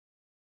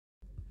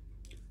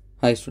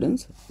Hi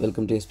students,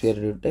 welcome to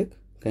SPRedutech.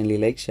 Kindly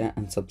like, share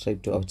and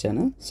subscribe to our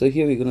channel. So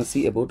here we're gonna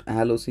see about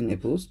halocene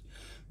epoch,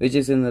 which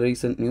is in the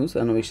recent news,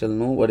 and we shall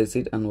know what is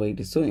it and why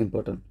it is so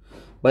important.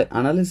 By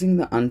analyzing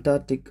the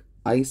Antarctic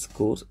ice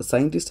cores,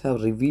 scientists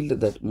have revealed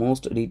that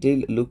most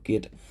detailed look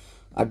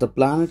at the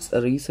planet's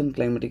recent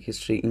climatic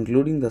history,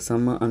 including the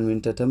summer and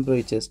winter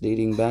temperatures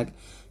dating back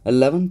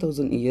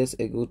 11,000 years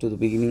ago to the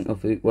beginning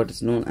of what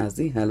is known as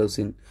the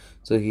halocene.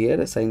 So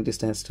here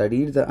scientists have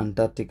studied the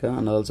Antarctica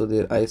and also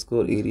their ice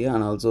core area,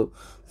 and also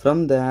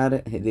from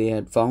there they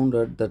had found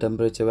out the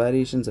temperature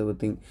variations,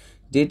 everything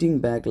dating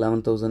back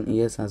 11,000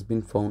 years has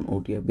been found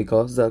out here,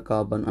 because the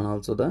carbon and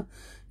also the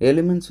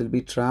elements will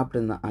be trapped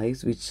in the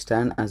ice, which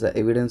stand as a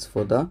evidence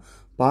for the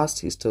past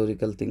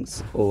historical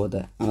things over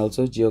there, and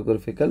also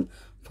geographical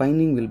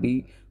finding will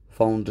be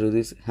found through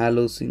this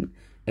halocene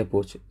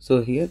epoch.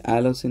 So here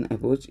halocene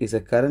epoch is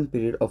a current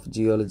period of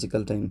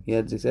geological time.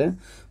 Here this is a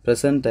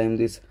present time.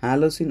 This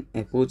halocene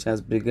epoch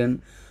has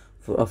begun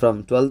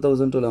from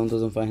 12,000 to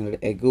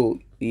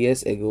 11,500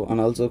 years ago,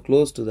 and also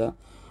close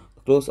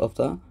of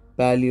the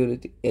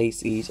Paleolithic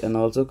ice age, and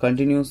also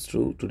continues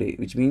through today,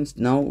 which means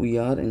now we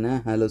are in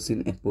a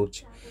halocene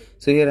epoch.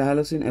 So here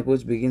halocene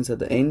epoch begins at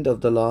the end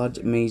of the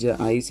large major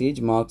ice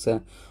age, marks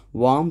a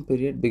warm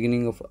period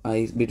beginning of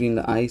ice between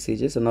the ice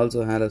ages, and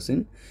also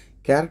halocene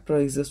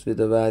characterizes with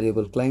the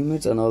variable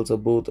climates and also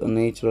both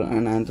natural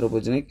and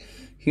anthropogenic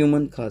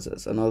human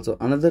causes. And also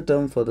another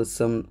term for the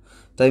some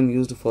time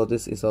used for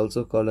this is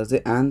also called as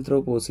the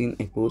Anthropocene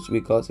epoch,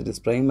 because it is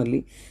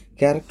primarily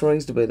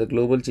characterized by the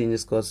global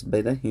changes caused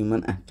by the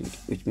human activity.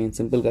 Which means,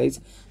 simple guys,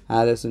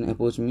 halocene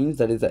epoch means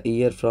that is the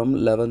year from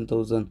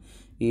 11,000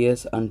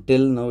 years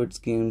until now it's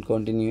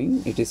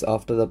continuing. It is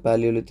after the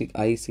Paleolithic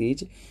ice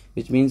age,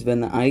 which means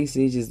when the ice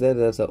age is there,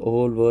 there's a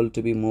whole world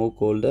to be more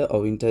colder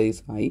or winter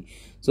is high.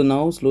 So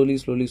now slowly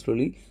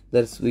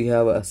we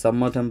have a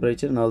summer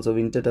temperature and also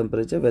winter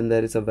temperature. When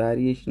there is a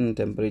variation in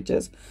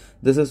temperatures,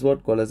 this is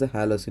what called as a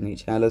halocene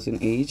age. Halocene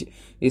age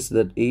is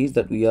that age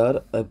that we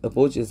are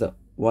epoch is the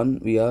one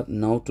we are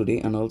now today,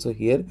 and also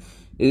here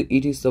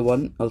it is the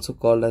one also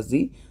called as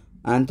the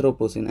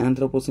Anthropocene.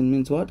 Anthropocene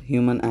means what?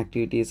 Human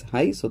activity is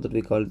high, so that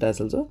we call it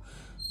as also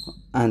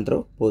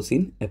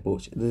Anthropocene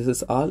epoch. This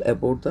is all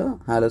about the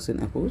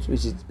halocene epoch,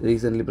 which is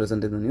recently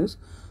present in the news.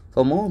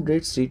 For more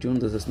updates, stay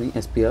tuned. This is me,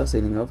 SPR,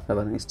 signing off. Have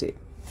a nice day.